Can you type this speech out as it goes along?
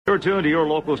You're tuned to your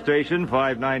local station,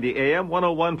 590 AM,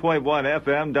 101.1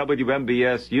 FM,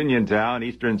 WMBS Uniontown.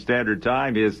 Eastern Standard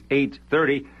Time is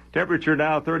 8:30. Temperature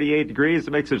now 38 degrees,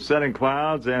 a mix of sun and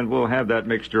clouds, and we'll have that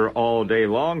mixture all day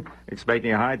long.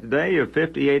 Expecting a high today of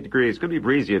 58 degrees. Could be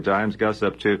breezy at times, gusts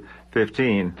up to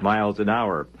 15 miles an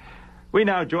hour. We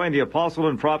now join the Apostle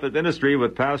and Prophet Ministry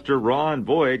with Pastor Ron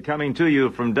Boyd, coming to you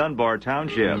from Dunbar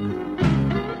Township.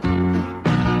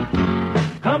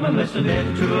 Come and listen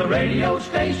in to a radio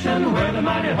station where the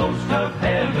mighty hosts of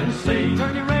heaven sing.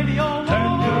 Turn your radio on.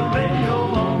 Turn your radio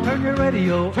on. Turn your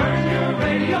radio. Turn your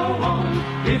radio on.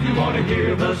 If you want to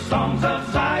hear the songs of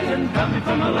Zion coming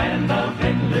from a land of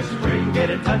endless spring, get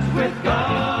in touch with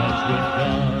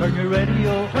God. Turn your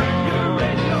radio. Turn your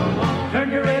radio on.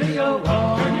 Turn your radio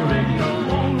on. Turn your radio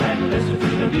on. And listen to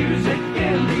the music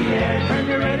in the air. Turn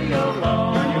your radio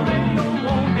on. Turn your radio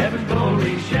on. Heaven's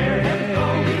glory share. Heaven's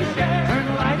glory share. Turn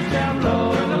the lights down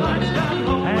low. Turn the lights down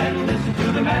low. And listen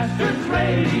to the Master's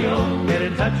radio. Get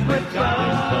in touch with God. Get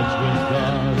in touch with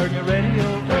God. Turn your radio.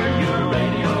 Turn your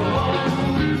radio on.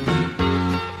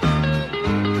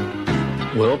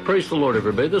 Well, praise the Lord,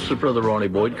 everybody. This is Brother Ronnie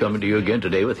Boyd coming to you again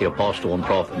today with the Apostle and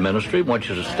Prophet Ministry. I want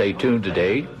you to stay tuned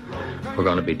today. We're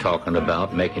going to be talking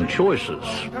about making choices.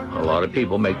 A lot of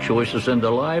people make choices in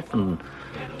their life, and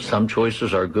some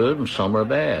choices are good and some are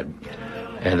bad.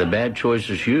 And the bad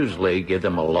choices usually give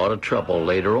them a lot of trouble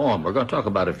later on. We're going to talk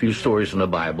about a few stories in the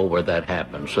Bible where that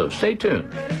happens. So stay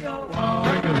tuned. Turn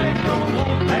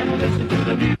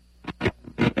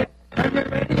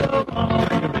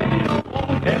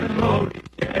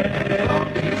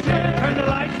the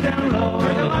lights down low.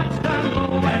 Turn the lights down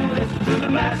low and listen to the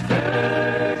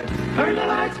Master. Turn the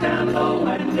lights down low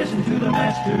and listen to the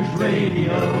Master's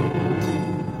radio.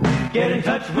 Get in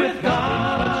touch with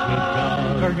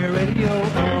God. Turn your radio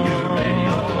on. Turn your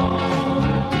radio on.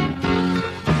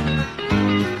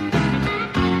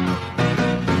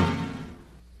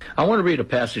 I want to read a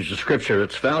passage of Scripture.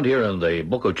 It's found here in the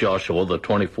book of Joshua, the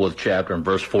 24th chapter, and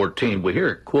verse 14. We hear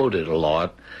it quoted a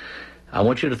lot. I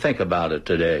want you to think about it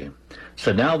today.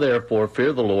 So now, therefore,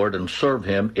 fear the Lord and serve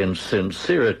him in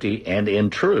sincerity and in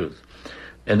truth.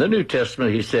 In the New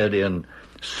Testament, he said in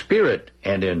spirit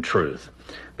and in truth.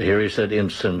 But here he said in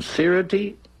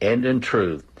sincerity and in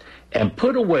truth. And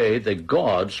put away the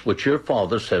gods which your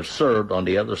fathers have served on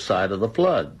the other side of the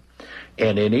flood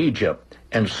and in Egypt,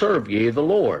 and serve ye the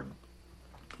Lord.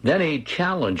 Then he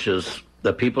challenges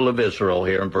the people of Israel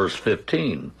here in verse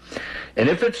 15. And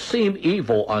if it seem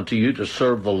evil unto you to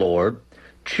serve the Lord,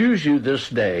 choose you this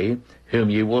day whom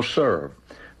you will serve,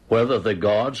 whether the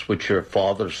gods which your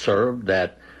fathers served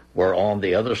that were on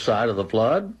the other side of the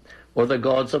flood, or the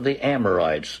gods of the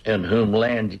Amorites,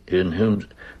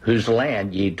 whose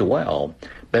land ye dwell.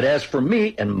 But as for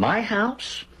me and my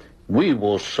house, we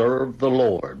will serve the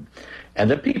Lord.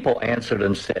 And the people answered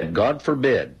and said, God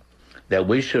forbid that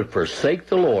we should forsake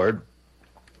the Lord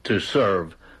to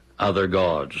serve other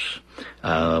gods.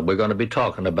 We're going to be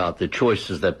talking about the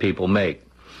choices that people make.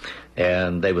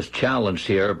 And they was challenged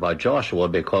here by Joshua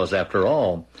because, after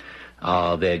all,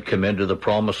 they had come into the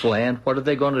promised land. What are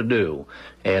they going to do?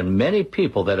 And many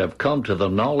people that have come to the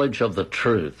knowledge of the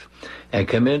truth and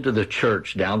come into the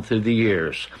church down through the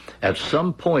years, at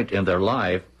some point in their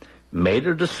life, made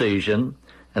a decision,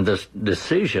 and this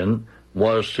decision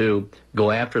was to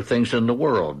go after things in the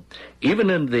world. Even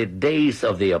in the days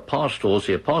of the apostles,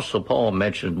 the Apostle Paul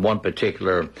mentioned one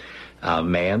particular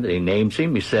man, he names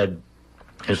him. He said,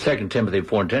 in 2 Timothy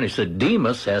 4:10, he said,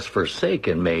 Demas has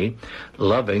forsaken me,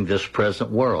 loving this present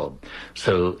world.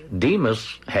 So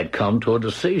Demas had come to a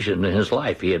decision in his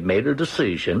life. He had made a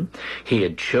decision. He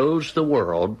had chose the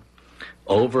world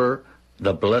over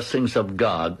the blessings of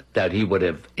God that he would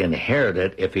have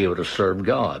inherited if he would have served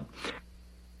God.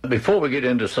 Before we get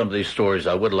into some of these stories,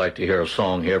 I would like to hear a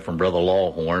song here from Brother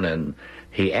Lawhorn, and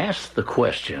he asked the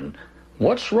question,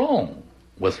 what's wrong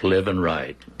with living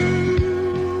right?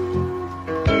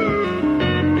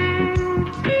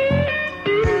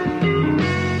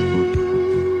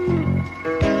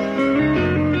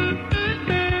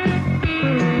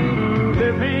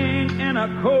 Living in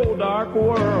a cold, dark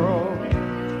world,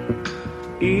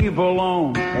 evil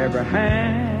on every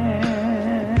hand.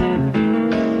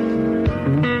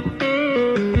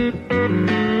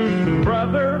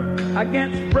 Brother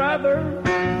against brother,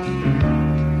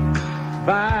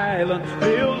 violence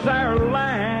fills our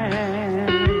land.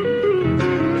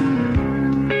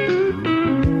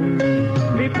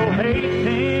 People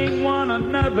hating one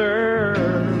another,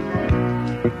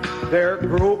 they're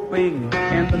groping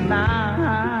in the night.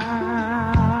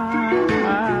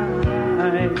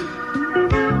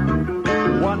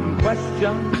 One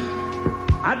question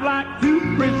I'd like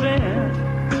to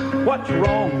present what's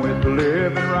wrong with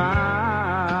living right.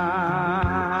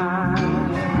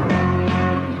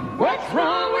 What's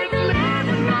wrong with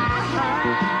living right?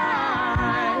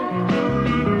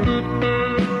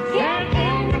 Can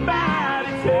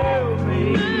anybody tell me?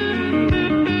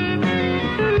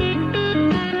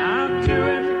 I'm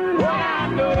doing what I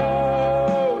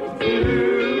know to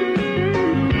do.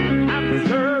 I'm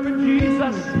serving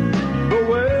Jesus the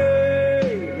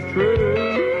way, the truth.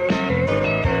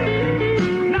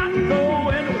 Not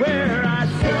going where I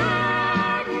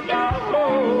should go.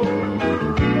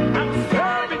 I'm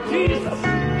serving Jesus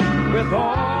with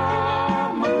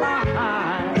all my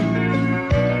life.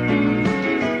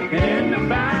 Can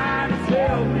anybody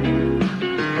tell me?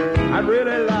 I'd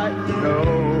really like to know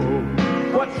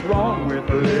what's wrong with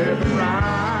living right.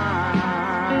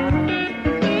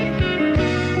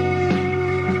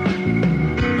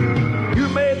 You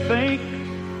may think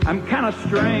I'm kind of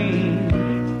strange,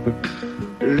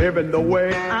 living the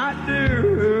way I do.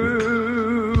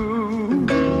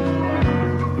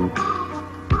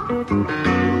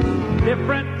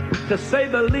 Different, to say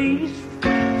the least.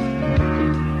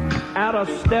 Out of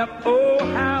step, oh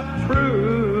how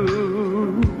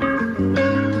true.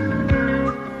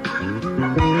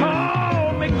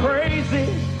 Call me crazy,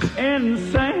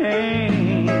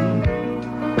 insane.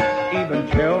 Even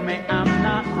tell me I'm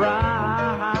not right.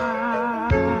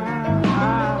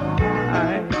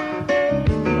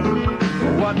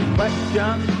 What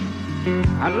question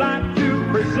I'd like to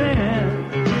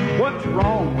present? What's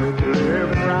wrong with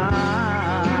living right?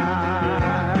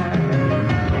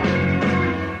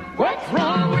 What's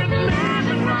wrong with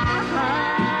living right?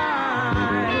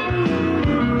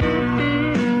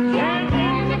 Can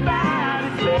anybody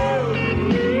tell me?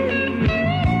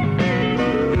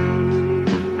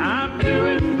 I'm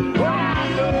doing what I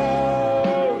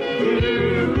know to do.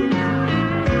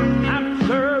 I'm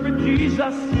serving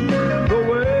Jesus the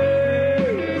way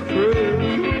through.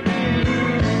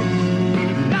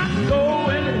 Not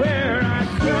going where I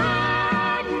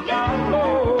should go.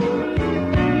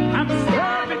 I'm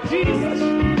serving Jesus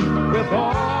with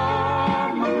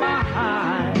all my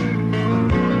might.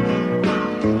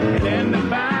 Can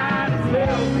anybody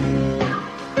tell me?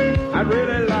 I'd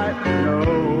really like to know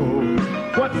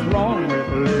what's wrong with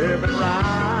living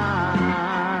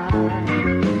right.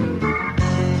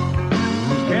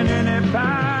 Can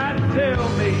anybody tell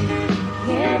me?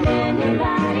 Can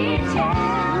anybody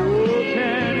tell me?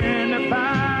 Can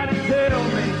anybody tell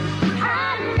me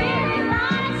I'd really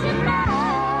like to know.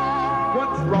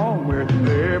 what's wrong with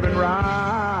living right?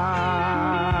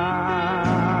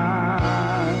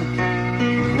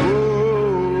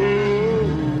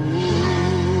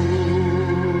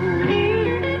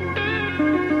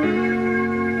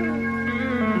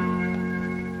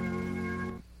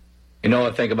 You know,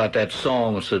 I think about that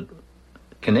song and said,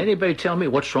 can anybody tell me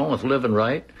what's wrong with living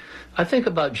right? I think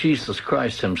about Jesus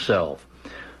Christ himself.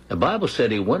 The Bible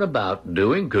said he went about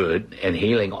doing good and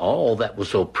healing all that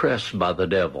was oppressed by the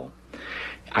devil.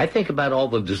 I think about all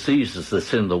the diseases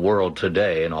that's in the world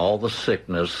today and all the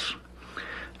sickness,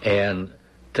 and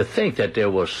to think that there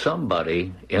was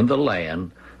somebody in the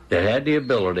land that had the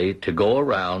ability to go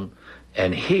around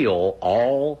and heal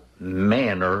all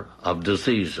manner of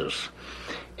diseases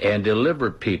and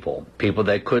delivered people. People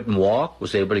that couldn't walk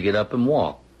was able to get up and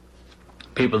walk.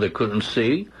 People that couldn't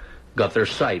see got their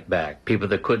sight back. People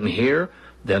that couldn't hear,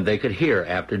 then they could hear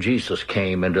after Jesus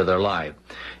came into their life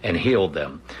and healed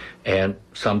them. And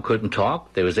some couldn't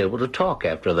talk, they was able to talk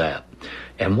after that.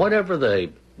 And whatever the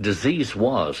disease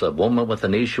was, a woman with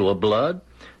an issue of blood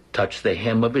touched the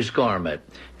hem of his garment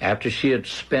after she had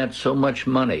spent so much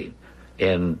money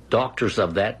in doctors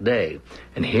of that day.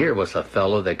 And here was a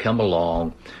fellow that come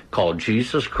along called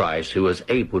Jesus Christ who was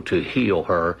able to heal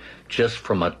her just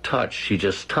from a touch. She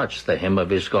just touched the hem of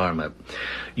his garment.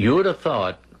 You would have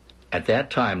thought at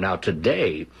that time, now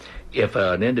today, if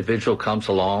an individual comes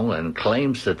along and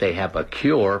claims that they have a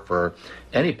cure for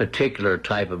any particular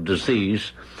type of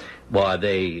disease, why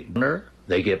they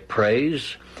get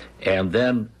praise, and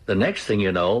then the next thing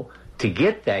you know, to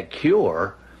get that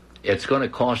cure, it's going to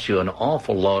cost you an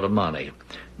awful lot of money.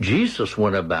 Jesus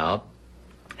went about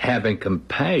having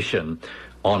compassion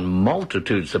on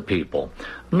multitudes of people.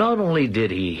 Not only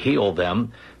did he heal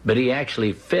them, but he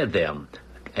actually fed them.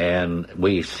 And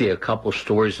we see a couple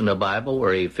stories in the Bible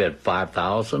where he fed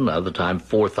 5,000, other time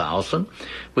 4,000.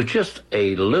 With just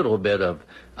a little bit of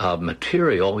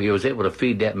material, he was able to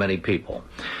feed that many people.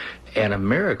 And a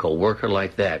miracle worker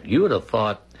like that, you would have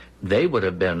thought they would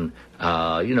have been,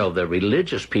 the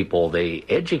religious people, the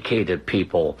educated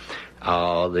people,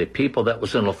 the people that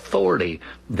was in authority,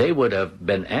 they would have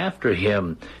been after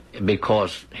him,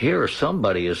 because here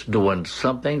somebody is doing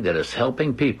something that is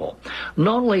helping people.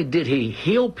 Not only did he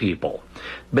heal people,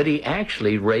 but he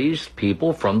actually raised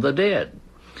people from the dead.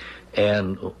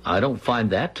 And I don't find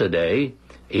that today.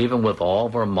 Even with all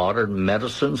of our modern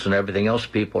medicines and everything else,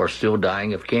 people are still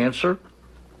dying of cancer.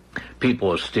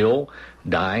 People are still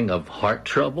dying of heart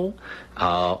trouble,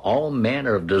 all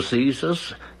manner of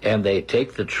diseases, and they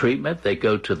take the treatment, they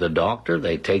go to the doctor,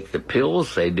 they take the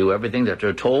pills, they do everything that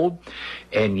they're told,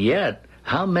 and yet,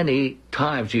 how many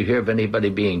times do you hear of anybody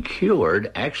being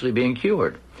cured, actually being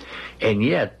cured? And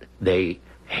yet, they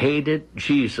hated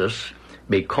Jesus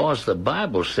because the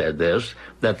Bible said this,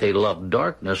 that they love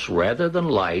darkness rather than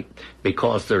light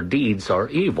because their deeds are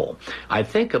evil. I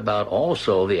think about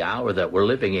also the hour that we're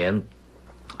living in.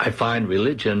 I find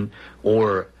religion,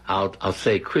 or I'll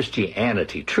say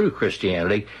Christianity, true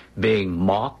Christianity, being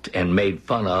mocked and made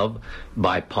fun of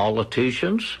by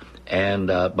politicians and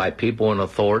by people in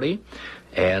authority,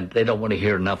 and they don't want to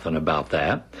hear nothing about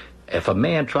that. If a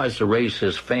man tries to raise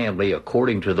his family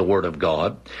according to the Word of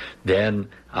God, then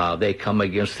they come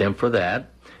against him for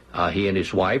that, he and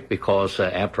his wife, because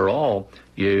after all,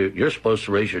 you're supposed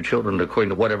to raise your children according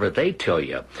to whatever they tell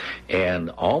you.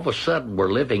 And all of a sudden,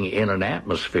 we're living in an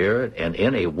atmosphere and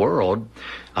in a world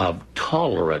of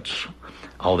tolerance.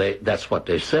 That's what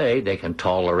they say. They can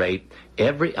tolerate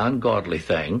every ungodly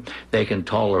thing. They can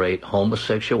tolerate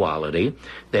homosexuality.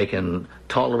 They can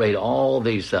tolerate all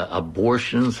these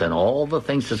abortions and all the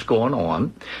things that's going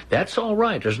on. That's all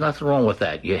right. There's nothing wrong with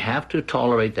that. You have to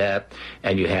tolerate that,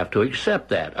 and you have to accept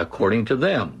that according to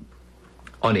them.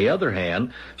 On the other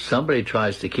hand, somebody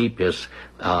tries to keep his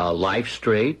life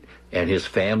straight and his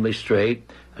family straight,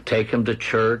 take him to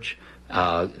church,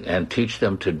 and teach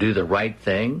them to do the right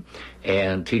thing,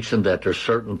 and teach them that there's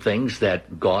certain things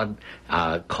that God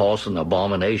calls an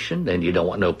abomination, and you don't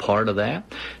want no part of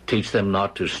that. Teach them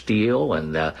not to steal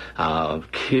and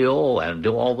kill and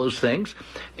do all those things.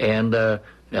 And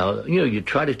now, you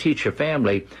try to teach your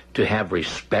family to have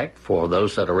respect for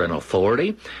those that are in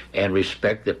authority, and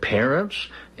respect the parents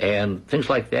and things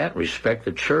like that, respect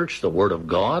the church, the Word of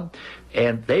God,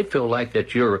 and they feel like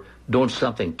that you're doing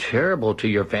something terrible to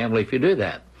your family if you do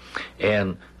that.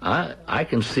 And I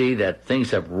can see that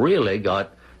things have really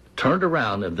got turned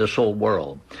around in this whole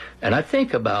world. And I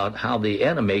think about how the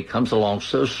enemy comes along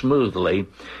so smoothly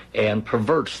and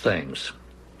perverts things.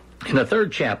 In the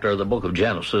 3rd chapter of the book of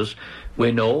Genesis,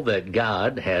 we know that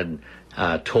God had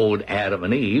told Adam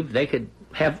and Eve they could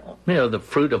have, the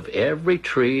fruit of every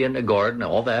tree in the garden,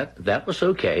 all that. That was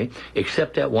okay,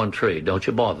 except that one tree. Don't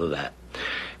you bother that.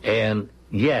 And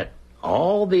yet,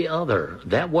 all the other,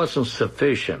 that wasn't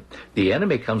sufficient. The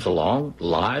enemy comes along,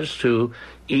 lies to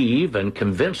Eve, and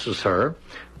convinces her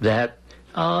that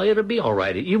it'll be all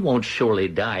right. You won't surely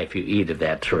die if you eat of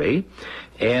that tree.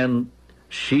 And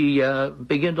she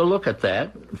began to look at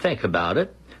that, think about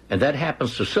it. And that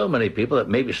happens to so many people that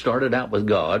maybe started out with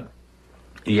God.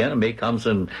 The enemy comes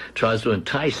and tries to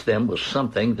entice them with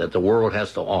something that the world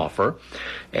has to offer.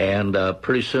 And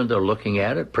pretty soon they're looking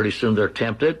at it. Pretty soon they're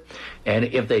tempted. And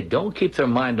if they don't keep their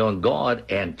mind on God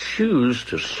and choose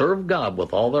to serve God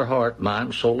with all their heart,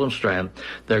 mind, soul, and strength,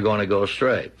 they're going to go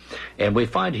astray. And we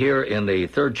find here in the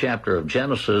 3rd chapter of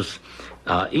Genesis,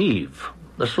 Eve.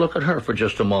 Let's look at her for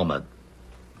just a moment.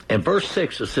 In verse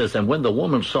 6 it says, "And when the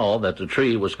woman saw that the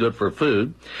tree was good for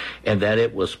food, and that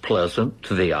it was pleasant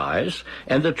to the eyes,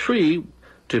 and the tree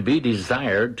to be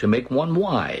desired to make one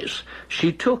wise,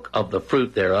 she took of the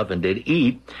fruit thereof and did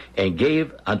eat, and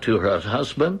gave unto her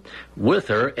husband with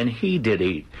her, and he did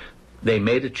eat." They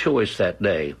made a choice that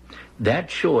day. That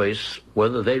choice,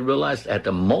 whether they realized at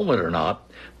the moment or not,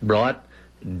 brought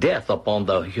death upon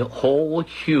the whole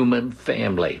human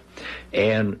family.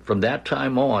 And from that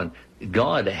time on,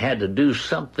 God had to do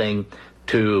something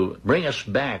to bring us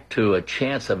back to a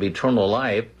chance of eternal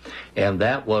life, and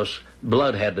that was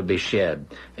blood had to be shed,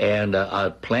 and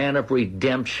a plan of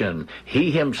redemption. He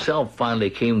himself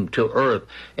finally came to earth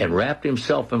and wrapped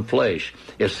himself in flesh.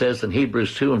 It says in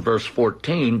Hebrews 2 and verse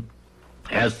 14,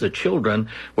 "As the children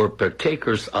were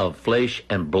partakers of flesh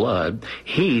and blood,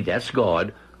 he," that's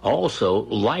God, "also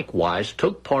likewise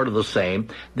took part of the same,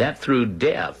 that through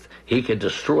death he could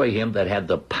destroy him that had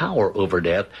the power over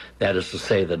death," that is to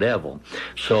say, the devil.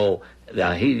 So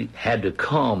he had to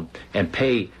come and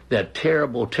pay that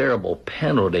terrible, terrible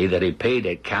penalty that he paid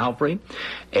at Calvary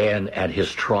and at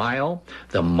his trial,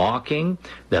 the mocking,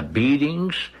 the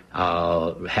beatings,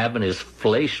 having his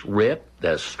flesh ripped.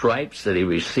 The stripes that he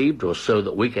received was so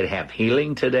that we could have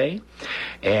healing today.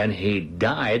 And he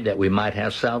died that we might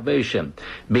have salvation.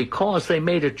 Because they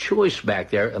made a choice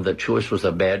back there, and the choice was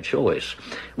a bad choice.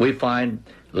 We find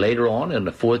later on in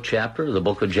the 4th chapter of the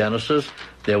book of Genesis,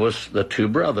 there was the 2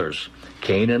 brothers,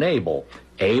 Cain and Abel.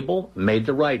 Abel made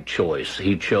the right choice.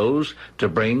 He chose to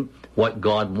bring what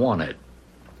God wanted.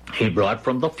 He brought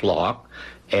from the flock,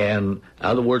 and in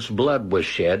other words, blood was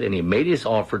shed, and he made his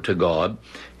offer to God,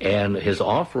 and his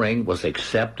offering was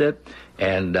accepted,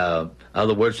 and in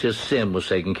other words, his sin was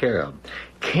taken care of.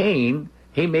 Cain,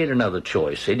 he made another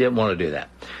choice. He didn't want to do that.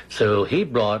 So he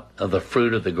brought the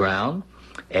fruit of the ground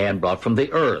and brought from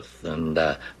the earth, and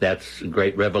that's a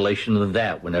great revelation of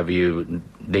that whenever you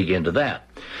dig into that.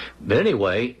 But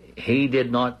anyway, he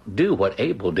did not do what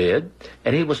Abel did,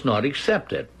 and he was not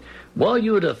accepted. Well,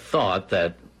 you would have thought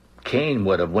that Cain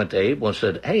would have went to Abel and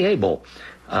said, "Hey, Abel,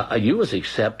 you was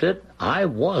accepted. I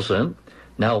wasn't.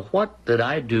 Now, what did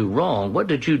I do wrong? What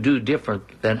did you do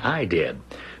different than I did?"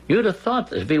 You'd have thought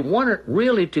that if he wanted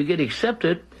really to get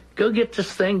accepted, go get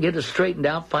this thing, get it straightened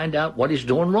out, find out what he's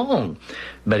doing wrong.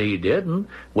 But he didn't.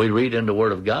 We read in the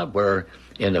Word of God where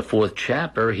in the 4th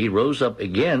chapter, he rose up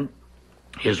again,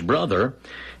 his brother,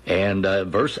 and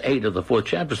verse 8 of the 4th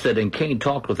chapter said, "And Cain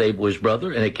talked with Abel his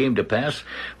brother, and it came to pass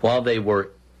while they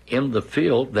were in the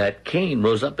field that Cain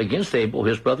rose up against Abel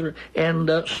his brother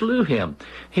and slew him."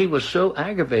 He was so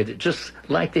aggravated, just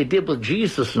like they did with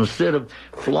Jesus. Instead of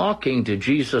flocking to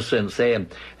Jesus and saying,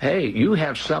 "Hey, you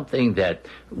have something that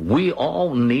we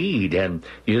all need," and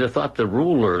you'd have thought the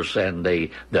rulers and the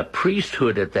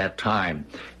priesthood at that time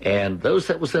and those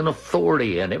that was in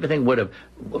authority and everything would have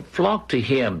flocked to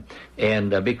him,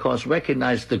 and because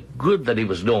recognized the good that he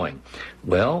was doing.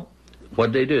 Well,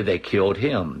 what did they do? They killed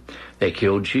him. They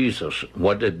killed Jesus.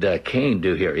 What did Cain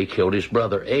do here? He killed his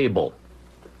brother Abel.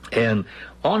 And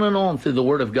on through the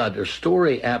Word of God, there's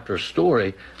story after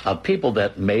story of people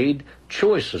that made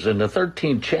choices. In the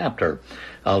 13th chapter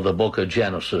of the book of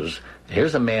Genesis,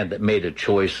 here's a man that made a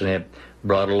choice, and it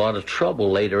brought a lot of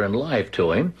trouble later in life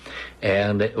to him,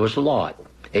 and it was Lot.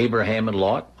 Abraham and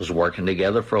Lot was working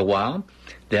together for a while.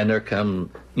 Then there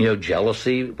come,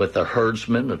 jealousy with the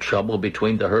herdsmen, the trouble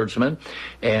between the herdsmen.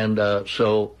 And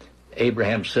so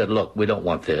Abraham said, "Look, we don't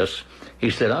want this." He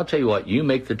said, "I'll tell you what, you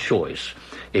make the choice.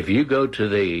 If you go to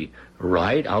the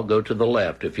right, I'll go to the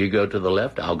left. If you go to the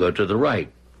left, I'll go to the right.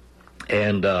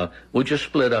 And we'll just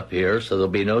split up here so there'll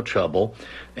be no trouble.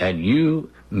 And you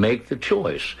make the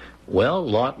choice." Well,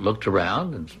 Lot looked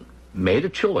around and made a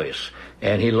choice,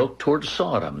 and he looked towards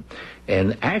Sodom.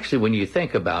 And actually, when you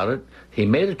think about it, he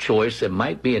made a choice. It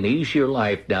might be an easier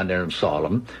life down there in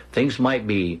Sodom. Things might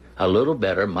be a little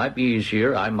better, might be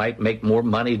easier. I might make more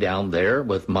money down there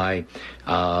with my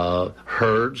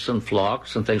herds and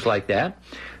flocks and things like that.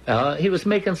 He was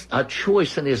making a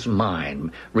choice in his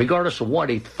mind. Regardless of what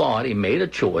he thought, he made a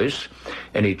choice,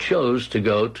 and he chose to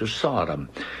go to Sodom.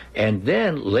 And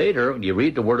then later, you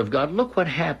read the Word of God, look what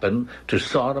happened to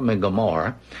Sodom and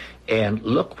Gomorrah, and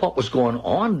look what was going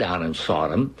on down in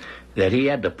Sodom that he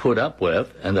had to put up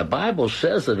with. And the Bible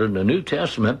says that in the New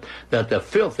Testament that the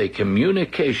filthy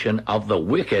communication of the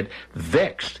wicked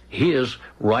vexed his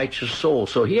righteous soul.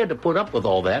 So he had to put up with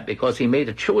all that because he made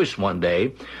a choice one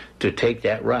day to take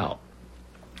that route.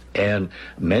 And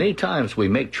many times we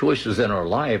make choices in our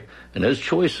life, and those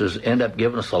choices end up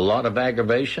giving us a lot of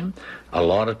aggravation, a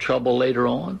lot of trouble later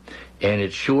on. And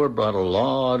it sure brought a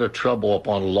lot of trouble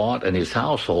upon Lot and his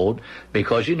household,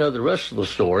 because you know the rest of the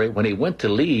story. When he went to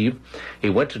leave, he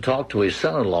went to talk to his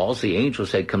son-in-laws. The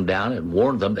angels had come down and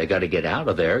warned them they got to get out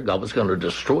of there. God was going to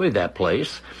destroy that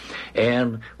place.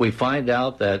 And we find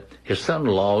out that his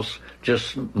son-in-laws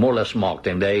just more or less mocked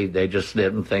him. They just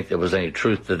didn't think there was any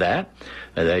truth to that.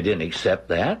 And they didn't accept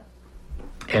that.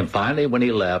 And finally, when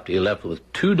he left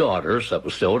with 2 daughters that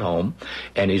were still at home,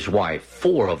 and his wife.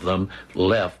 4 of them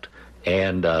left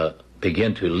and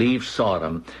began to leave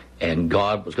Sodom, and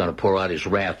God was going to pour out his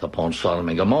wrath upon Sodom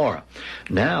and Gomorrah.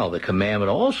 Now, the commandment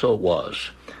also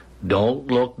was, don't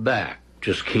look back.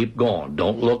 Just keep going.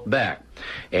 Don't look back.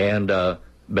 And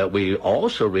but we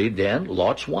also read then,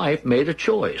 Lot's wife made a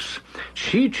choice.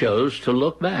 She chose to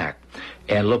look back.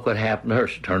 And look what happened to her.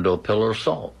 She turned to a pillar of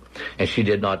salt. And she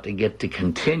did not get to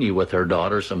continue with her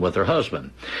daughters and with her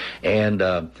husband. And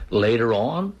later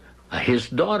on, his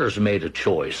daughters made a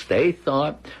choice. They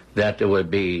thought that there would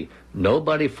be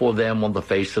nobody for them on the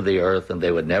face of the earth, and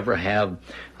they would never have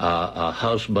a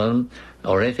husband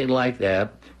or anything like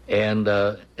that.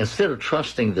 And instead of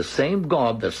trusting the same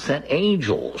God that sent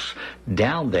angels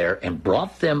down there and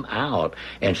brought them out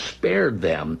and spared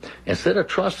them, instead of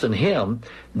trusting him,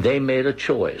 they made a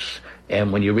choice.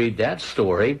 And when you read that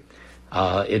story,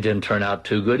 it didn't turn out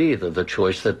too good either, the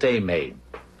choice that they made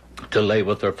to lay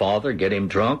with their father, get him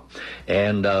drunk,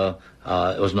 and it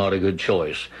was not a good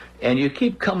choice. And you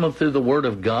keep coming through the Word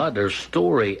of God, there's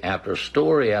story after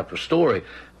story after story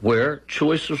where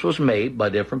choices was made by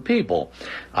different people.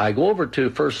 I go over to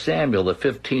 1 Samuel, the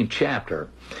 15th chapter,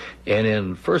 and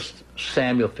in 1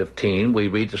 Samuel 15, we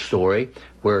read the story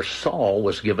where Saul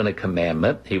was given a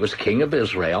commandment. He was king of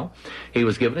Israel. He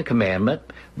was given a commandment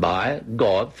by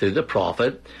God through the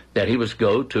prophet that he was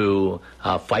go to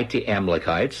fight the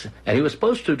Amalekites, and he was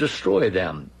supposed to destroy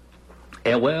them.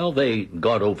 And well, they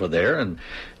got over there and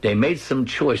they made some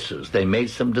choices. They made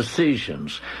some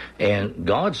decisions. And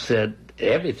God said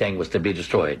everything was to be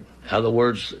destroyed. In other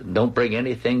words, don't bring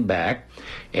anything back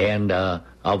and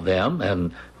of them.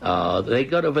 And they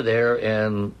got over there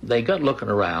and they got looking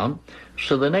around.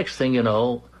 So the next thing you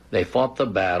know, they fought the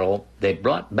battle. They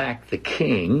brought back the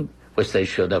king, which they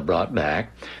should have brought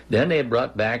back. Then they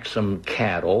brought back some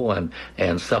cattle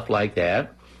and stuff like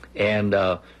that. And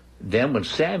then when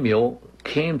Samuel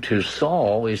came to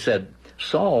Saul, he said,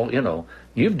 Saul,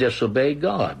 you've disobeyed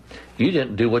God. You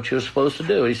didn't do what you were supposed to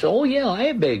do. He said, oh, yeah,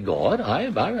 I obeyed God.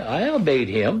 I obeyed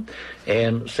him.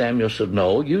 And Samuel said,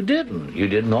 no, you didn't. You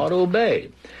did not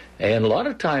obey. And a lot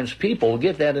of times people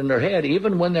get that in their head,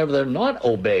 even when they're not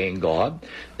obeying God,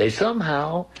 they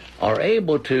somehow are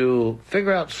able to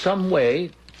figure out some way,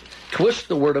 twist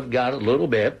the Word of God a little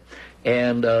bit,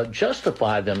 and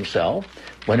justify themselves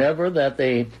whenever that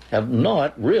they have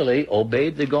not really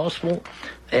obeyed the gospel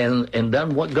and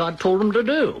done what God told them to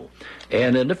do.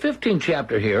 And in the 15th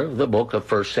chapter here, the book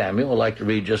of 1 Samuel, I'd like to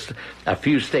read just a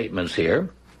few statements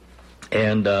here.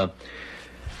 And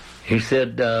he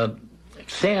said,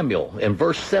 Samuel, in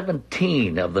verse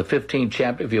 17 of the 15th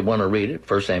chapter, if you want to read it,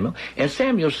 1 Samuel, and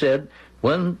Samuel said,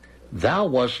 when thou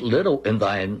wast little in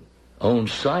thine own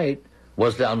sight,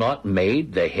 was thou not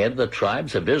made the head of the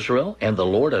tribes of Israel, and the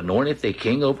Lord anointed thee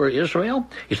king over Israel?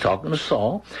 He's talking to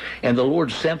Saul. And the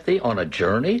Lord sent thee on a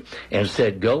journey and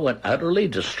said, go and utterly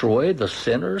destroy the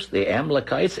sinners, the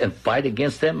Amalekites, and fight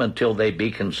against them until they be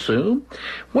consumed.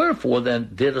 Wherefore then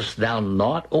didst thou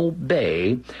not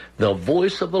obey the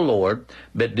voice of the Lord,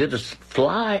 but didst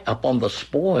fly upon the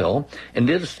spoil, and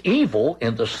didst evil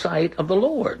in the sight of the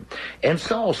Lord? And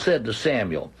Saul said to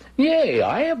Samuel, yea,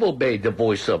 I have obeyed the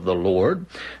voice of the Lord,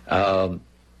 and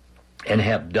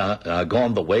have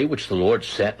gone the way which the Lord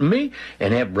sent me,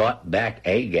 and have brought back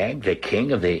Agag, the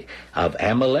king of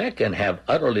Amalek, and have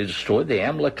utterly destroyed the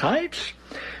Amalekites.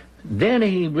 Then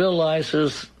he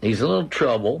realizes he's in a little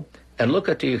trouble, and look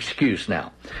at the excuse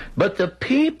now. But the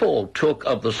people took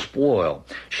of the spoil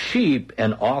sheep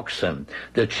and oxen,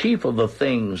 the chief of the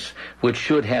things which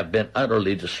should have been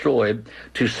utterly destroyed,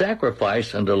 to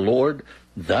sacrifice unto the Lord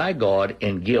thy God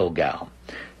in Gilgal.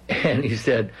 And he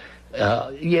said,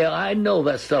 yeah, I know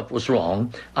that stuff was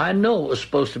wrong. I know it was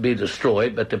supposed to be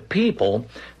destroyed, but the people,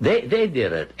 they did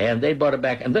it, and they brought it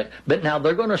back. But now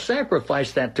they're going to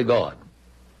sacrifice that to God.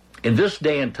 In this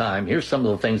day and time, here's some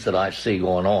of the things that I see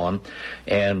going on,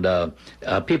 and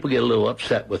people get a little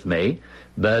upset with me,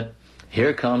 but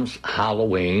here comes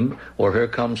Halloween, or here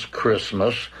comes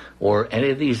Christmas, or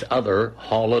any of these other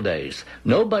holidays.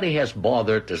 Nobody has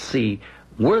bothered to see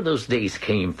where those days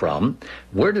came from,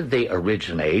 where did they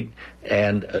originate,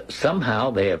 and somehow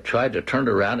they have tried to turn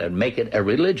around and make it a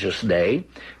religious day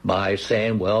by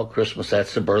saying, well, Christmas,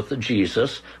 that's the birth of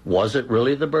Jesus. Was it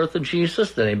really the birth of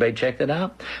Jesus? Did anybody check that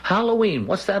out? Halloween,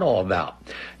 what's that all about?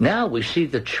 Now we see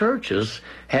the churches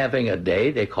having a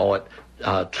day, they call it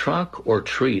trunk or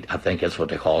treat, I think that's what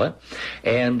they call it,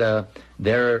 and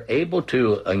they're able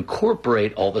to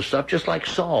incorporate all the stuff, just like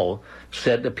Saul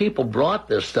said the people brought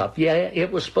this stuff. Yeah,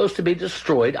 it was supposed to be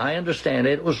destroyed. I understand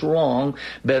it was wrong,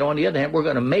 but on the other hand, we're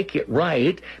going to make it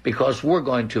right because we're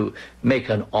going to make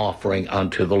an offering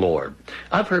unto the Lord.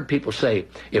 I've heard people say,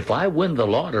 if I win the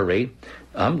lottery,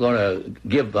 I'm going to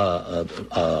give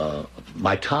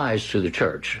my tithes to the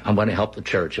church. I'm going to help the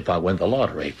church if I win the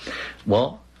lottery.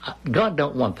 Well, God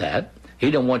don't want that.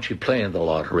 He don't want you playing the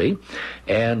lottery,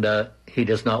 and he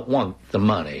does not want the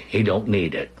money. He don't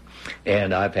need it.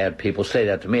 And I've had people say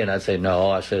that to me, and I say, no,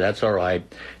 I say, that's all right.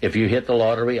 If you hit the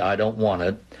lottery, I don't want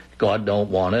it. God don't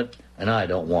want it, and I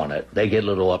don't want it. They get a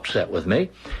little upset with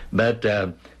me. But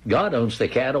God owns the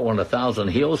cattle on 1,000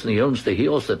 hills, and he owns the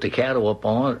hills that the cattle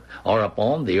are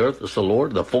upon. The earth is the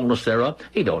Lord, the fullness thereof.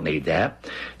 He don't need that.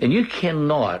 And you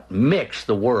cannot mix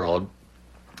the world,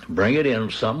 bring it in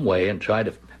some way, and try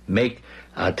to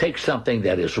take something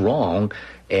that is wrong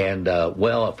and,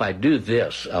 if I do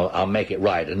this, I'll make it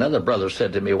right. Another brother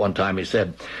said to me one time, he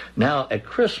said, now at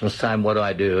Christmas time,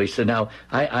 what do? He said, now,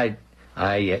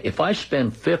 if I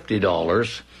spend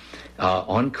 $50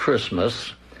 on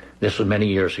Christmas, this was many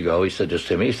years ago, he said this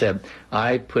to me, he said,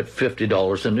 I put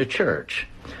 $50 in the church.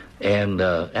 And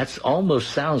that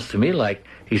almost sounds to me like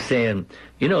he's saying,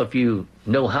 if you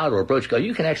know how to approach God,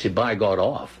 you can actually buy God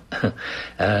off.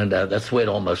 And that's the way it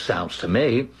almost sounds to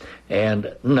me.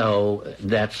 And no,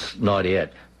 that's not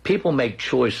it. People make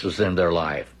choices in their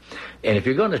life. And if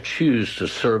you're going to choose to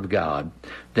serve God,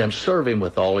 then serve him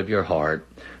with all of your heart,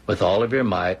 with all of your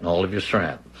might, and all of your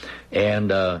strength.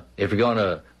 And if you're going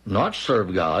to not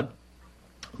serve God,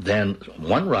 then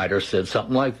one writer said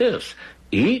something like this: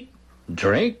 eat,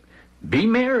 drink, be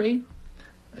merry,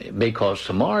 because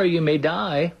tomorrow you may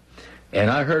die. And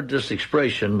I heard this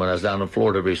expression when I was down in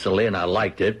Florida recently, and I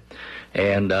liked it.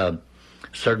 And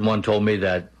certain one told me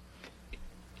that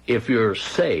if you're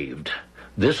saved,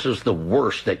 this is the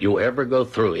worst that you'll ever go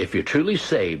through. If you're truly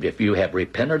saved, if you have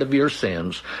repented of your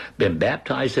sins, been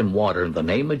baptized in water in the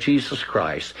name of Jesus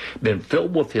Christ, been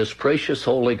filled with his precious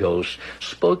Holy Ghost,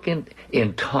 spoken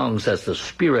in tongues as the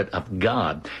Spirit of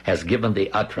God has given the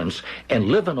utterance, and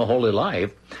living a holy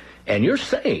life, and you're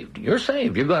saved. You're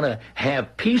saved. You're going to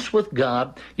have peace with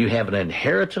God. You have an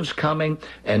inheritance coming,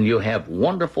 and you have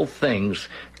wonderful things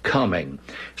coming.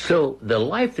 So the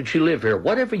life that you live here,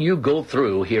 whatever you go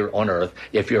through here on earth,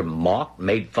 if you're mocked,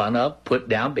 made fun of, put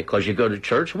down because you go to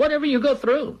church, whatever you go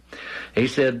through, he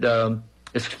said,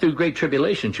 it's through great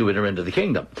tribulations you enter into the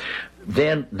kingdom.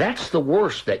 Then that's the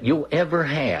worst that you'll ever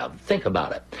have. Think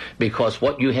about it, because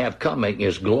what you have coming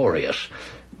is glorious.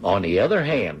 On the other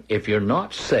hand, if you're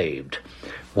not saved,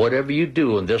 whatever you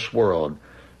do in this world,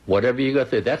 whatever you go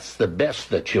through, that's the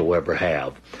best that you'll ever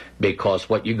have, because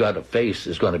what you got to face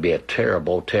is going to be a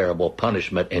terrible, terrible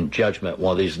punishment and judgment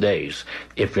one of these days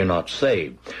if you're not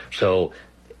saved. So,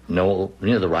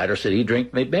 the writer said, eat,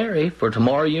 drink, be merry, for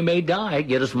tomorrow you may die.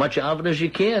 Get as much out of it as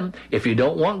you can if you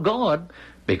don't want God,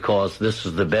 because this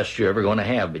is the best you're ever going to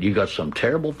have. But you got some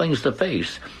terrible things to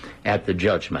face at the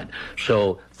judgment.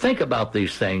 So think about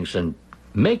these things and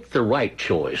make the right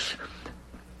choice.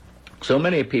 So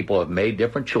many people have made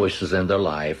different choices in their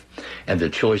life, and the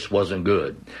choice wasn't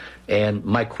good. And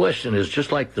my question is,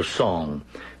 just like the song,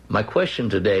 my question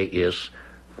today is,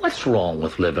 what's wrong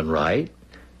with living right?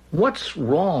 What's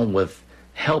wrong with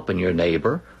helping your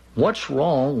neighbor? What's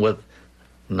wrong with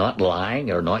not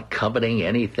lying or not coveting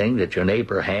anything that your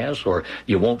neighbor has, or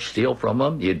you won't steal from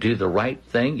them, you do the right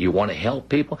thing, you want to help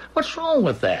people? What's wrong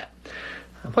with that?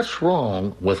 What's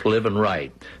wrong with living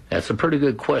right? That's a pretty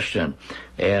good question.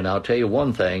 And I'll tell you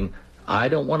one thing, I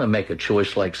don't want to make a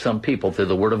choice like some people through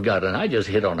the Word of God. And I just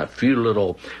hit on a few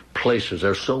little places.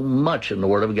 There's so much in the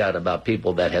Word of God about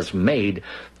people that has made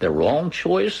the wrong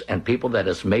choice and people that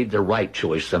has made the right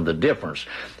choice, and the difference.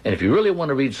 And if you really want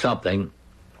to read something,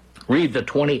 read the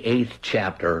 28th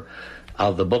chapter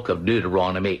of the book of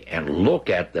Deuteronomy and look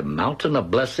at the mountain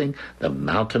of blessing, the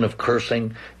mountain of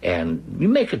cursing, and you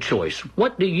make a choice.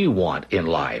 What do you want in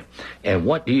life? And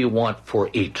what do you want for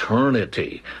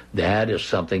eternity? That is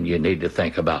something you need to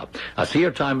think about. I see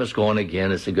your time is going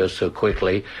again as it goes so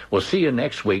quickly. We'll see you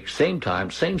next week, same time,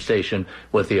 same station,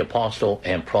 with the Apostle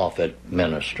and Prophet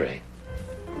Ministry.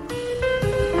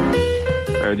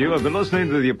 And you have been listening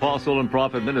to the Apostle and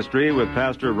Prophet Ministry with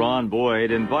Pastor Ron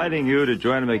Boyd, inviting you to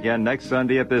join him again next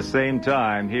Sunday at this same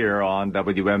time here on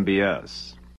WMBS.